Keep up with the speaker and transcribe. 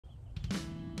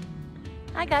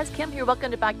Hi guys, Kim here.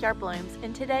 Welcome to Backyard Blooms.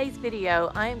 In today's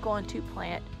video, I am going to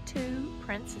plant two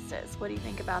princesses. What do you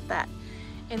think about that?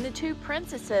 And the two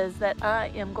princesses that I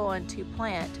am going to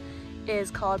plant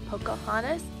is called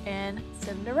Pocahontas and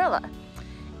Cinderella.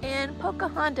 And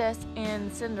Pocahontas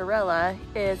and Cinderella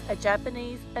is a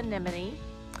Japanese anemone,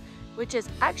 which is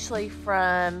actually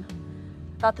from,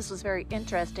 I thought this was very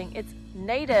interesting, it's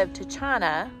native to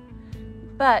China,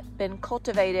 but been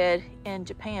cultivated in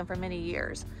Japan for many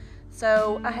years.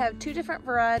 So I have two different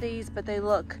varieties, but they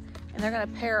look, and they're gonna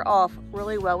pair off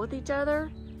really well with each other.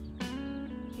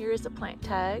 Here is the plant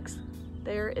tags.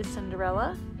 There is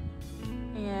Cinderella,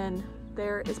 and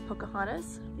there is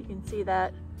Pocahontas. You can see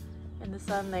that in the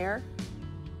sun there.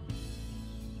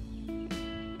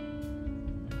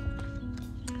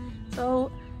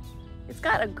 So it's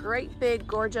got a great big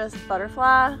gorgeous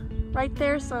butterfly right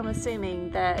there, so I'm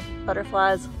assuming that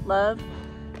butterflies love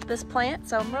this plant.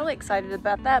 So I'm really excited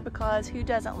about that, because who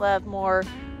doesn't love more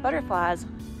butterflies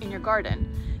in your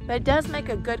garden? But it does make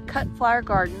a good cut flower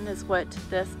garden, is what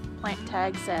this plant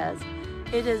tag says.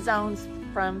 It is zones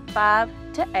from 5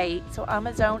 to 8, so I'm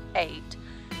a zone 8,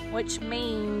 which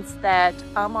means that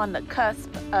I'm on the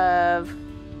cusp of,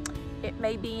 it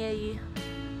may be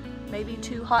maybe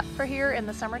too hot for here in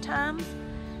the summertime.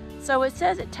 So it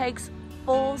says it takes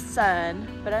full sun,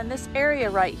 but in this area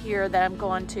right here that I'm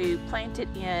going to plant it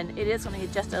in, it is going to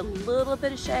get just a little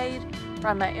bit of shade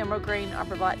from my emerald green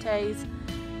arborvitaes.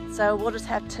 So we'll just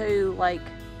have to like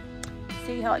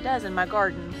see how it does in my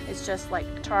garden. It's just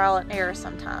like trial and error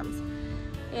sometimes.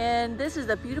 And this is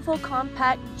a beautiful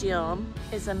compact gem.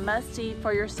 It's a must-see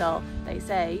for yourself, they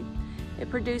say. It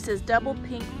produces double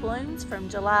pink blooms from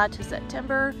July to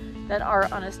September that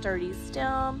are on a sturdy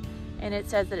stem, and it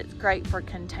says that it's great for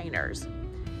containers.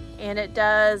 And it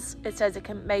says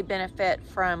it may benefit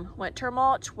from winter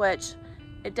mulch, which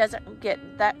it doesn't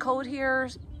get that cold here,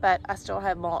 but I still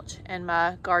have mulch in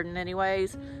my garden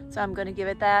anyways, so I'm gonna give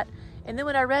it that. And then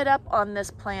when I read up on this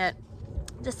plant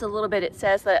just a little bit, it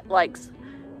says that it likes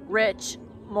rich,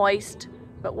 moist,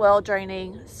 but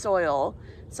well-draining soil.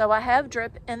 So I have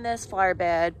drip in this flower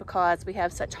bed because we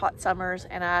have such hot summers,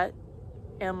 and I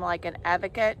am like an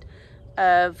advocate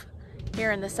of,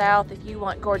 here in the South, if you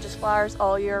want gorgeous flowers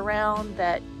all year round,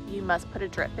 that you must put a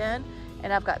drip in.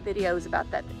 And I've got videos about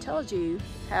that that tells you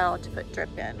how to put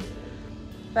drip in.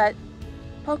 But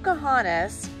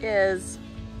Pocahontas is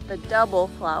the double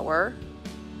flower,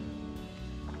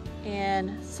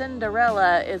 and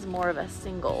Cinderella is more of a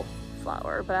single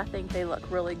flower, but I think they look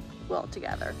really well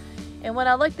together. And when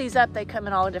I look these up, they come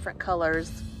in all different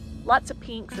colors, lots of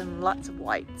pinks and lots of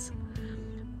whites.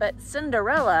 But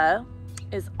Cinderella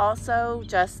is also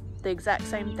just the exact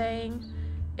same thing.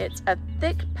 It's a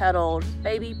thick petaled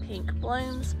baby pink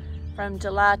blooms from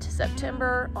July to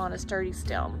September on a sturdy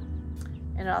stem.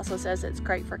 And it also says it's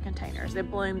great for containers.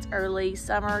 It blooms early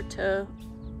summer to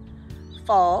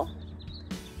fall.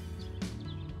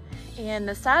 And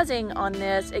the sizing on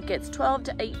this, it gets 12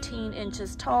 to 18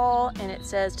 inches tall, and it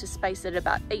says to space it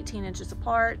about 18 inches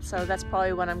apart. So that's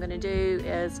probably what I'm gonna do,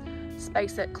 is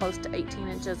space it close to 18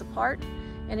 inches apart.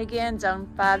 And again, zone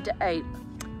 5 to 8.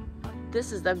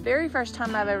 This is the very first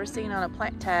time I've ever seen on a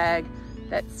plant tag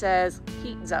that says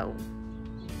heat zone.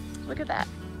 Look at that.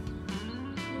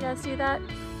 You guys see that?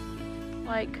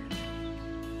 Like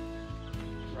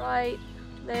right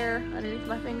there underneath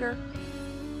my finger.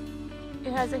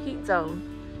 It has a heat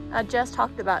zone. I just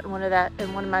talked about one of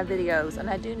my videos, and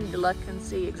I do need to look and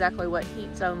see exactly what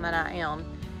heat zone that I am.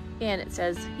 And it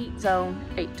says heat zone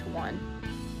 8 to 1.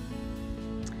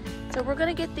 So we're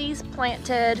gonna get these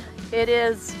planted. It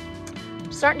is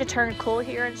starting to turn cool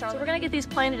here in Charlotte. So we're gonna get these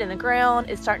planted in the ground.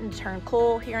 It's starting to turn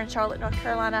cool here in Charlotte, North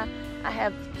Carolina. I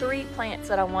have 3 plants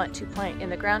that I want to plant in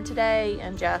the ground today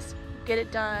and just get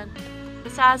it done.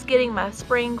 Besides getting my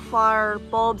spring flower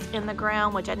bulbs in the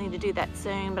ground, which I need to do that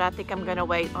soon, but I think I'm gonna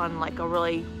wait on like a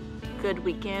really good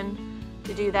weekend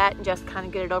to do that and just kind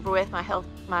of get it over with. My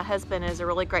husband is a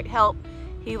really great help.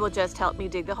 He will just help me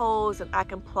dig the holes, and I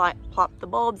can plop the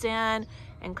bulbs in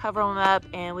and cover them up,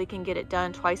 and we can get it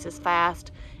done twice as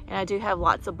fast. And I do have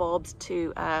lots of bulbs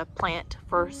to plant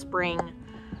for spring,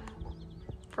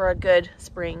 for a good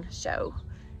spring show.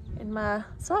 And my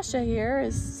Sasha here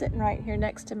is sitting right here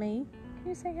next to me. Can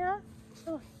you say hi?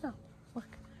 Oh, no, look.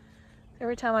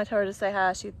 Every time I tell her to say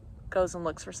hi, she goes and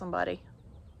looks for somebody.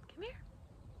 Come here,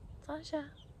 Sasha.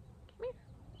 Come here.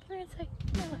 Come here and say,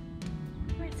 come here, look.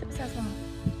 Come here and sit beside Mom.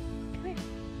 Come here.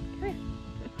 Come here.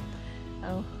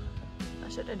 Oh, I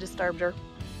shouldn't have disturbed her.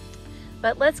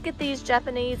 But let's get these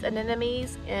Japanese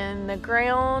anemones in the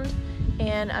ground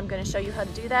and I'm going to show you how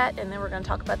to do that, and then we're going to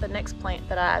talk about the next plant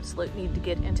that I absolutely need to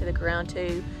get into the ground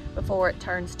too before it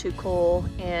turns too cool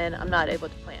and I'm not able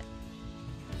to plant.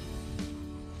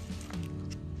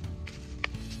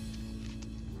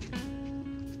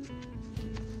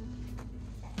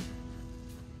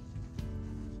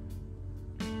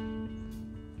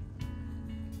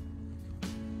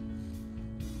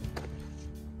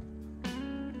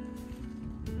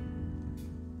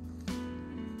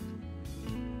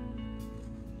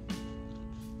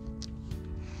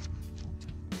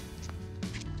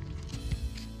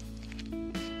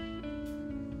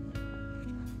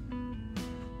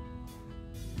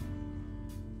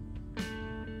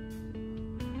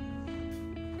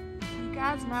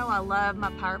 You guys know I love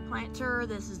my Power Planter.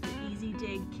 This is the Easy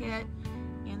Dig kit,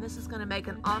 and this is going to make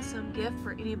an awesome gift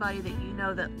for anybody that you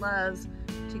know that loves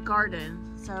to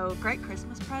garden. So great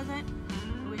Christmas present.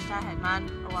 I wish I had mine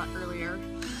a lot earlier.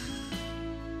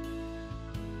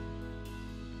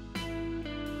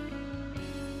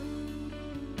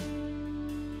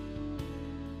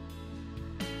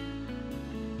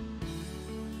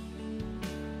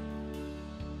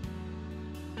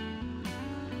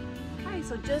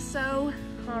 So just so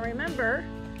I'll remember,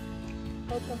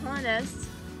 Pocahontas,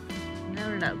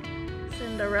 no,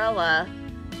 Cinderella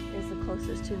is the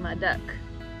closest to my duck.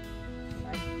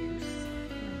 My goose,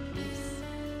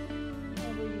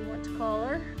 whatever you want to call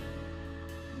her.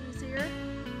 Easier.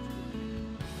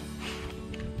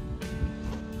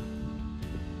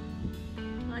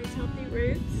 Nice healthy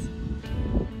roots.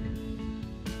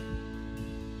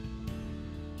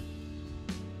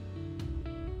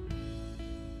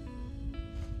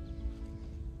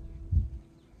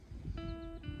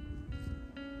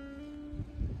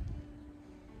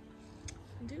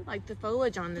 I do like the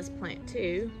foliage on this plant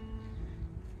too,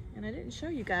 and I didn't show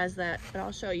you guys that, but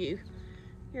I'll show you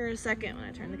here in a second when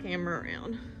I turn the camera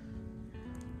around.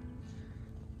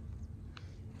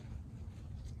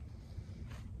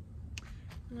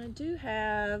 And I do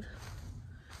have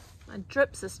my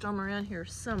drip system around here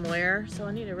somewhere, so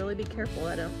I need to really be careful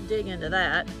I don't dig into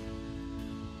that.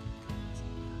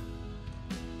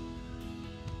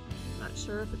 Not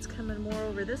sure if it's coming more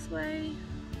over this way.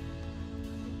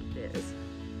 I think it is.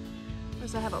 Of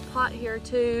course, I have a pot here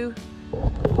too.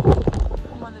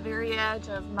 I'm on the very edge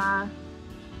of my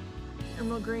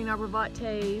emerald green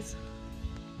arborvitaes.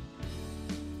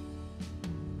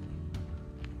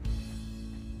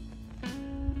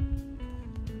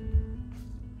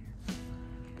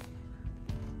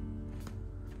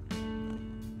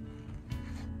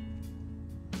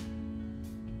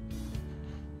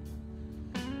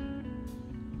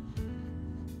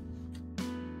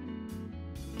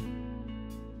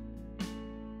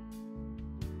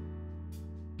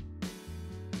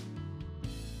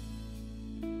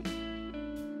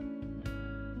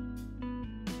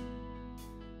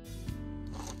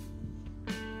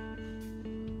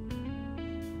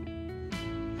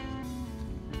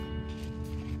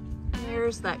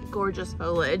 There's that gorgeous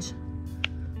foliage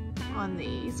on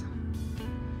these.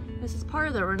 This is part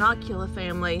of the ranunculus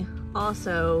family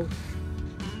also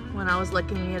when I was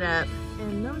looking it up.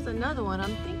 And there was another one,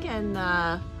 I'm thinking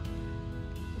the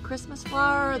Christmas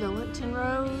flower, the Lenten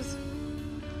rose.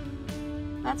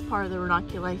 That's part of the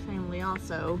ranunculus family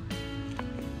also.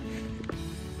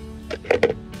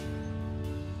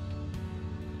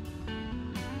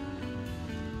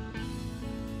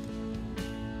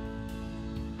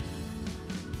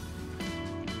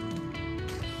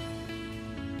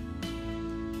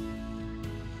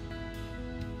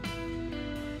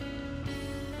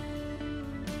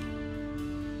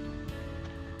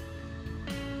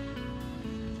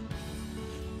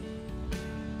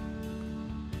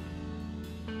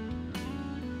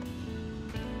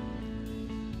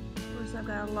 I've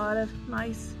got a lot of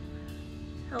nice,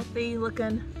 healthy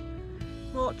looking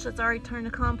mulch that's already turned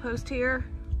to compost here.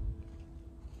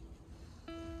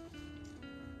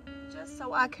 Just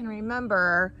so I can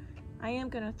remember, I am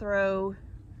going to throw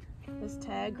this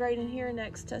tag right in here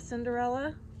next to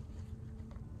Cinderella.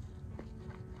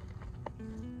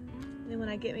 And then when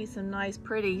I get me some nice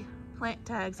pretty plant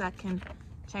tags, I can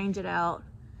change it out.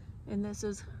 And this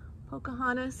is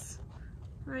Pocahontas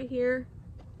right here.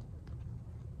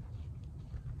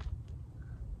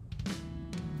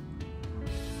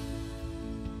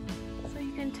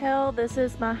 You can tell this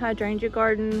is my hydrangea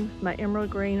garden, my emerald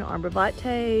green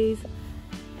arborvitaes,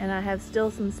 and I have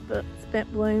still some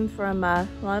spent bloom from my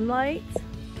limelights.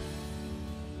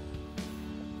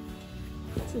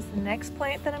 This is the next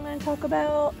plant that I'm going to talk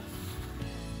about.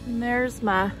 And there's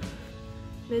my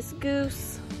Miss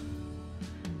Goose.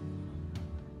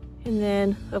 And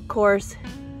then, of course,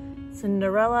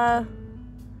 Cinderella.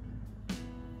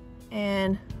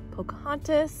 and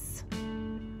Pocahontas.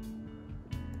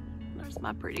 There's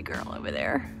my pretty girl over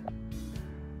there,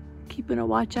 keeping a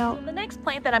watch out. So the next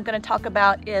plant that I'm going to talk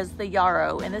about is the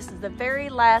yarrow, and this is the very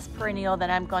last perennial that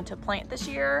I'm going to plant this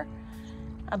year,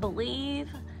 I believe.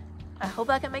 I hope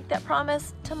I can make that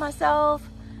promise to myself.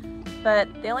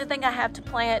 But the only thing I have to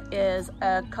plant is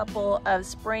a couple of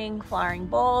spring flowering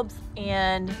bulbs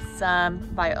and some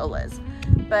violas.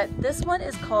 But this one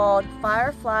is called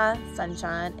Firefly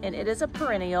Sunshine, and it is a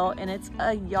perennial, and it's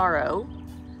a yarrow.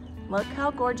 Look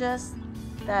how gorgeous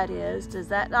that is. Does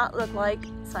that not look like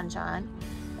sunshine?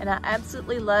 And I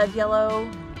absolutely love yellow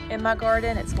in my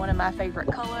garden. It's one of my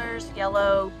favorite colors.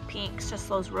 Yellow, pinks, just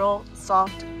those real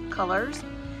soft colors.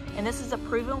 And this is a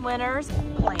Proven Winners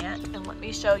plant, and let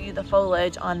me show you the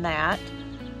foliage on that.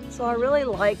 So I really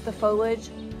like the foliage.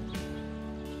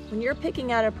 When you're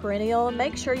picking out a perennial,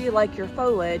 make sure you like your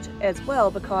foliage as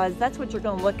well, because that's what you're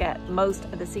going to look at most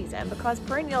of the season, because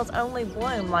perennials only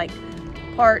bloom like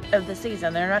part of the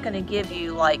season. They're not going to give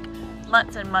you like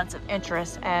months and months of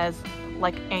interest as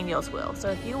like annuals will. So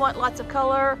if you want lots of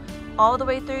color all the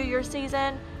way through your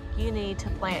season, you need to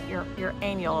plant your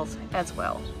annuals as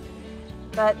well.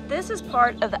 But this is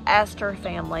part of the aster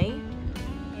family,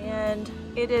 and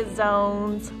it is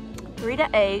zones 3 to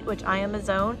 8, which I am a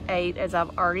zone 8, as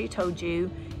I've already told you.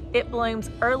 It blooms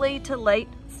early to late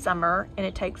summer, and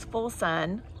it takes full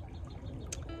sun.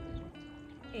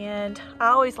 And I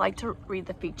always like to read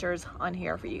the features on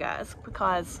here for you guys,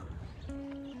 because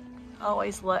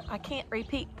I can't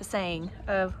repeat the saying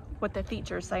of what the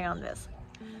features say on this.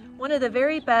 One of the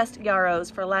very best yarrows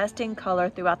for lasting color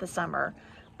throughout the summer.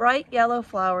 Bright yellow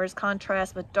flowers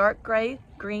contrast with dark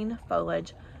gray-green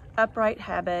foliage. Upright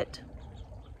habit.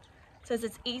 It says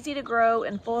it's easy to grow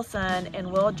in full sun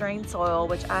and well-drained soil,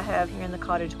 which I have here in the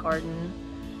cottage garden.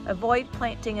 Avoid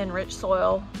planting in rich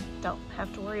soil. Don't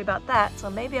have to worry about that, so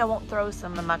maybe I won't throw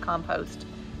some of my compost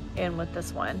in with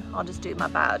this one. I'll just do my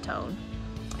biotone.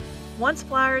 Once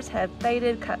flowers have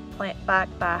faded, cut plant back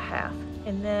by half.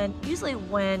 And then usually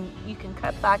when you can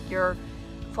cut back your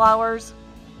flowers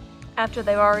after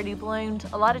they've already bloomed,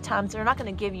 a lot of times they're not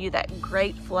going to give you that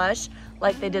great flush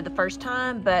like they did the first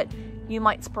time, but you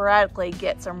might sporadically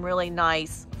get some really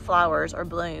nice flowers or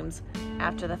blooms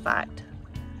after the fact.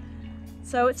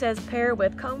 So it says pair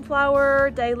with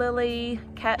coneflower, daylily,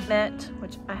 catmint,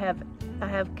 which I have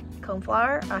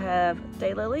coneflower, I have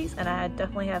daylilies, and I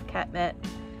definitely have catmint.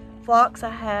 Phlox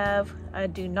I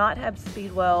do not have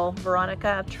speedwell.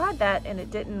 Veronica, I've tried that and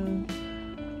it didn't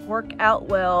work out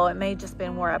well. It may have just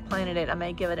been where I planted it. I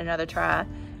may give it another try.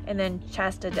 And then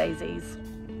Shasta daisies,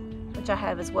 which I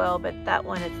have as well, but that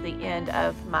one is the end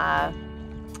of my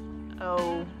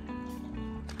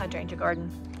hydrangea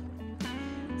garden.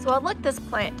 So I looked this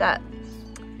plant up.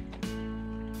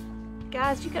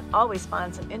 Guys, you can always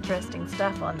find some interesting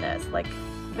stuff on this, like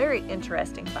very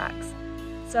interesting facts.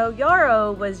 So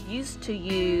yarrow was used to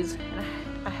use, and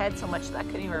I had so much that I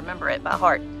couldn't even remember it by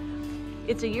heart.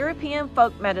 It's a European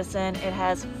folk medicine. It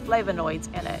has flavonoids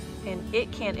in it, and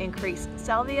it can increase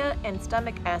salvia and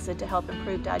stomach acid to help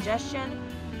improve digestion,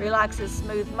 relaxes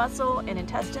smooth muscle and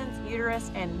intestines,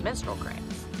 uterus, and menstrual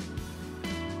cramps.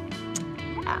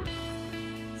 Yeah.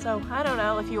 So I don't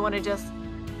know if you want to just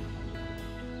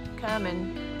come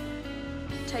and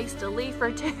taste a leaf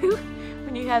or two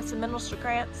when you have some menstrual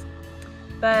cramps.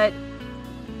 But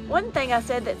one thing I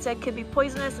said that said could be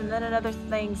poisonous, and then another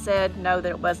thing said no, that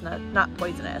it was not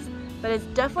poisonous. But it's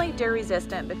definitely deer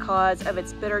resistant because of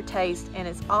its bitter taste, and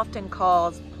it's often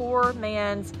called poor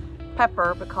man's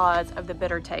pepper because of the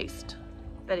bitter taste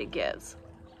that it gives.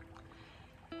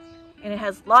 And it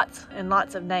has lots and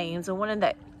lots of names, and one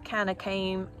that kind of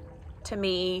came to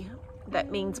me that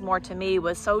means more to me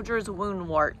was soldier's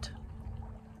woundwort,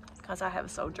 because I have a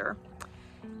soldier.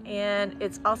 And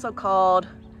it's also called,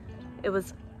 it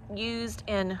was used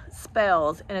in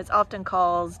spells, and it's often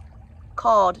called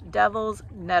devil's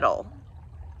nettle.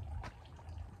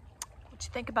 What you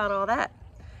think about all that?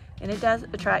 And it does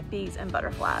attract bees and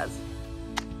butterflies.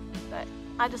 But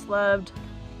I just loved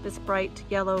this bright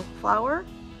yellow flower,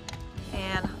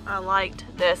 and I liked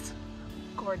this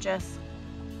gorgeous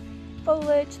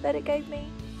foliage that it gave me.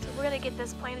 So we're going to get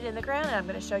this planted in the ground, and I'm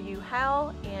going to show you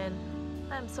how, and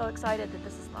I'm so excited that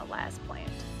this is my last plant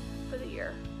for the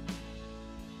year.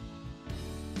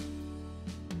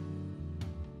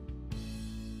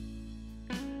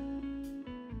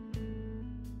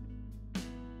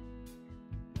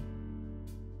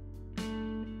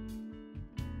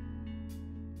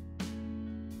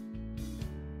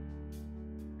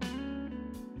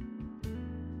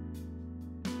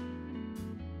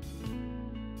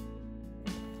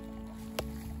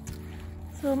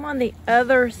 So I'm on the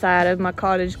other side of my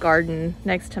cottage garden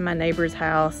next to my neighbor's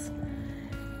house.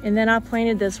 And then I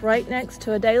planted this right next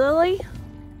to a daylily.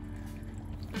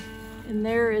 And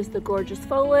there is the gorgeous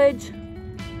foliage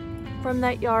from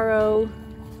that yarrow,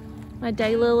 my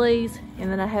daylilies,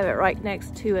 and then I have it right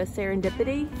next to a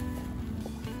serendipity.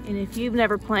 And if you've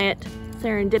never planted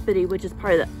serendipity, which is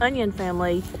part of the onion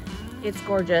family, it's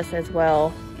gorgeous as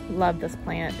well. Love this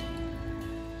plant.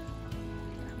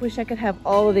 Wish I could have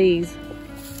all of these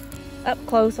up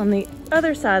close on the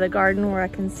other side of the garden where I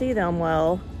can see them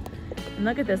well. And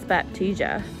look at this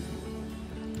baptisia.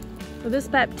 So this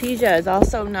baptisia is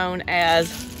also known as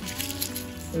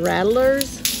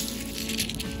rattlers,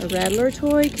 a rattler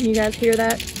toy. Can you guys hear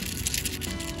that?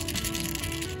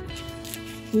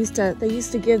 They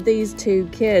used to give these to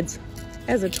kids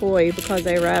as a toy because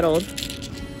they rattled.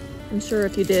 I'm sure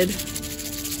if you did.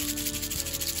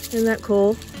 Isn't that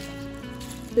cool?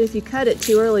 But if you cut it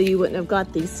too early, you wouldn't have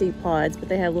got these seed pods, but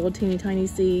they have little teeny tiny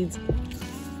seeds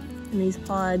in these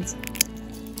pods.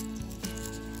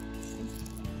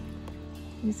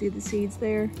 You see the seeds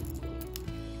there?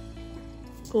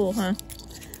 Cool, huh?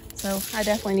 So I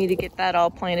definitely need to get that all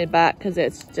planted back because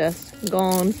it's just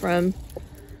gone from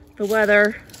the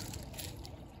weather.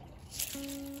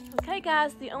 Okay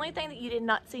guys, the only thing that you did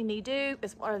not see me do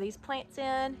is water these plants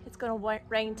in. It's going to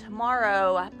rain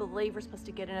tomorrow. I believe we're supposed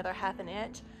to get another ½ an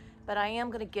inch, but I am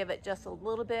going to give it just a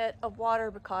little bit of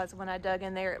water because when I dug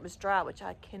in there it was dry, which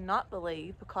I cannot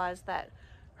believe because that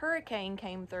hurricane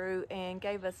came through and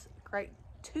gave us great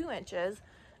 2 inches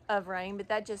of rain, but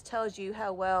that just tells you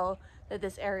how well that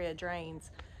this area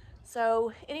drains.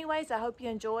 So anyways, I hope you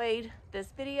enjoyed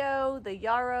this video, the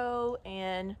yarrow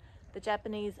and the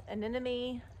Japanese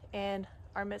anemone and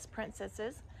our Miss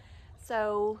Princesses.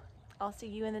 So I'll see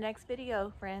you in the next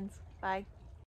video, friends. Bye.